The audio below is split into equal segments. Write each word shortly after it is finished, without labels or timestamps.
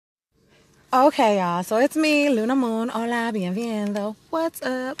Okay, y'all. So it's me, Luna Moon. Hola, bienvenido. What's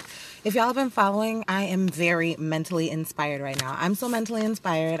up? If y'all have been following, I am very mentally inspired right now. I'm so mentally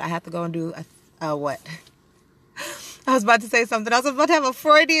inspired. I have to go and do what? I was about to say something else. I was about to have a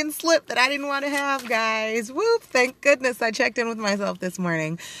Freudian slip that I didn't want to have, guys. Whoop. Thank goodness I checked in with myself this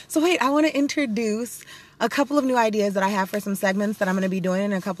morning. So wait, I want to introduce a couple of new ideas that I have for some segments that I'm going to be doing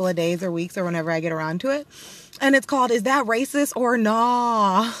in a couple of days or weeks or whenever I get around to it. And it's called, Is That Racist or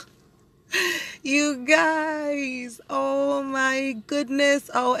Nah? You guys, oh my goodness,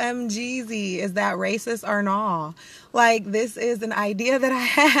 OMGZ, is that racist or not? Like, this is an idea that I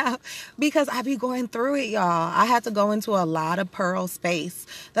have because I be going through it, y'all. I had to go into a lot of pearl space.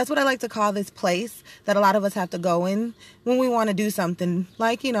 That's what I like to call this place that a lot of us have to go in when we want to do something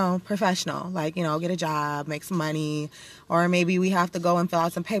like, professional, like, get a job, make some money, or maybe we have to go and fill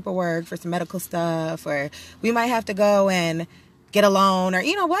out some paperwork for some medical stuff, or we might have to go and get a loan, or,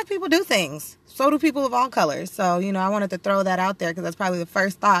 black people do things. So do people of all colors. So, I wanted to throw that out there because that's probably the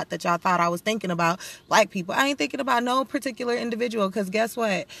first thought that y'all thought I was thinking about black people. I ain't thinking about no particular individual because guess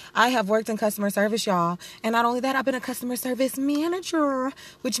what? I have worked in customer service, y'all. And not only that, I've been a customer service manager,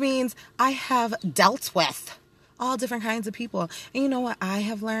 which means I have dealt with all different kinds of people. And you know what I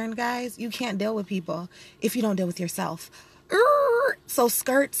have learned, guys? You can't deal with people if you don't deal with yourself. So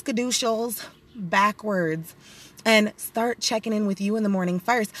skirt skedoodles backwards. And start checking in with you in the morning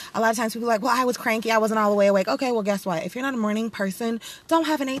first. A lot of times people are like, well, I was cranky. I wasn't all the way awake. Okay, well, guess what? If you're not a morning person, don't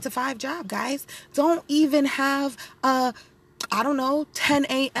have an 8 to 5 job, guys. Don't even have a 10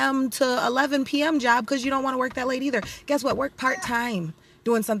 a.m. to 11 p.m. job because you don't want to work that late either. Guess what? Work part-time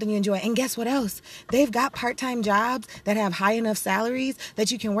doing something you enjoy. And guess what else? They've got part-time jobs that have high enough salaries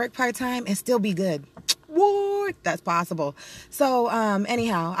that you can work part-time and still be good. What? That's possible. So,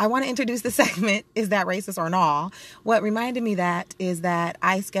 anyhow, I want to introduce the segment, Is That Racist or Not? What reminded me that is that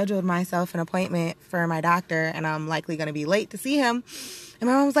I scheduled myself an appointment for my doctor, and I'm likely going to be late to see him. And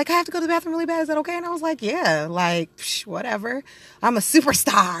my mom was like, I have to go to the bathroom really bad. Is that okay? And I was like, yeah, whatever. I'm a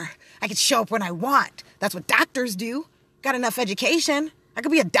superstar. I can show up when I want. That's what doctors do. Got enough education. I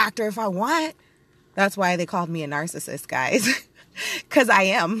could be a doctor if I want. That's why they called me a narcissist, guys. Because I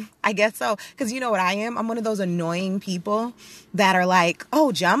am. I guess so. Because you know what I am? I'm one of those annoying people that are like,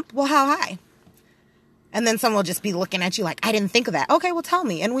 oh, jump? Well, how high? And then someone will just be looking at you like, I didn't think of that. Okay, well, tell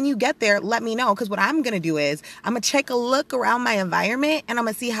me. And when you get there, let me know. Because what I'm going to do is I'm going to take a look around my environment and I'm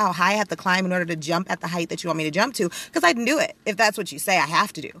going to see how high I have to climb in order to jump at the height that you want me to jump to. Because I can do it. If that's what you say I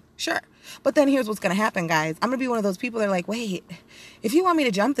have to do. Sure. But then here's what's going to happen, guys. I'm going to be one of those people that are like, wait, if you want me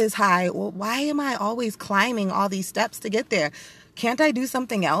to jump this high, well, why am I always climbing all these steps to get there? Can't I do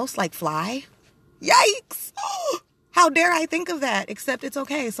something else like fly? Yikes! How dare I think of that? Except it's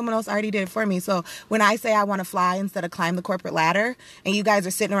okay. Someone else already did it for me. So when I say I want to fly instead of climb the corporate ladder, and you guys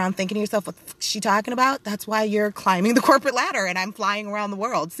are sitting around thinking to yourself, what's she talking about? That's why you're climbing the corporate ladder and I'm flying around the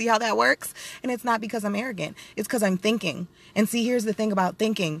world. See how that works? And it's not because I'm arrogant. It's because I'm thinking. And see, here's the thing about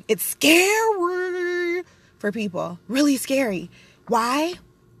thinking. It's scary for people. Really scary. Why?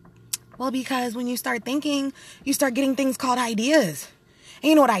 Well, because when you start thinking, you start getting things called ideas. And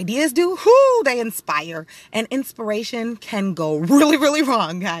you know what ideas do? They inspire. And inspiration can go really, really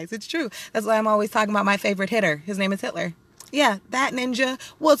wrong, guys. It's true. That's why I'm always talking about my favorite hitter. His name is Hitler. Yeah, that ninja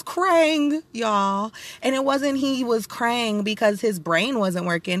was Krang, y'all. And it wasn't he was Krang because his brain wasn't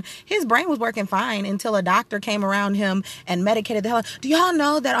working. His brain was working fine until a doctor came around him and medicated the hell out. Do y'all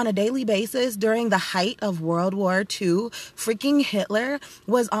know that on a daily basis during the height of World War II, freaking Hitler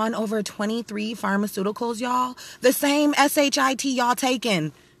was on over 23 pharmaceuticals, y'all? The same SHIT y'all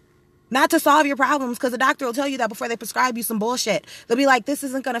taking. Not to solve your problems, because the doctor will tell you that before they prescribe you some bullshit. They'll be like, this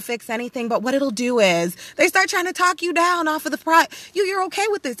isn't going to fix anything, but what it'll do is they start trying to talk you down off of the price. You're okay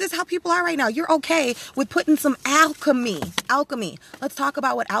with this. This is how people are right now. You're okay with putting some alchemy. Alchemy. Let's talk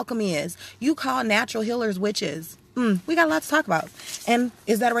about what alchemy is. You call natural healers witches. We got a lot to talk about. And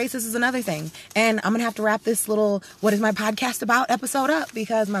is that racist is another thing. And I'm going to have to wrap this little What Is My Podcast About episode up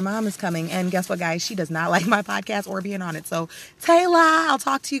because my mom is coming. And guess what, guys? She does not like my podcast or being on it. So, Taylor, I'll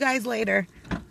talk to you guys later.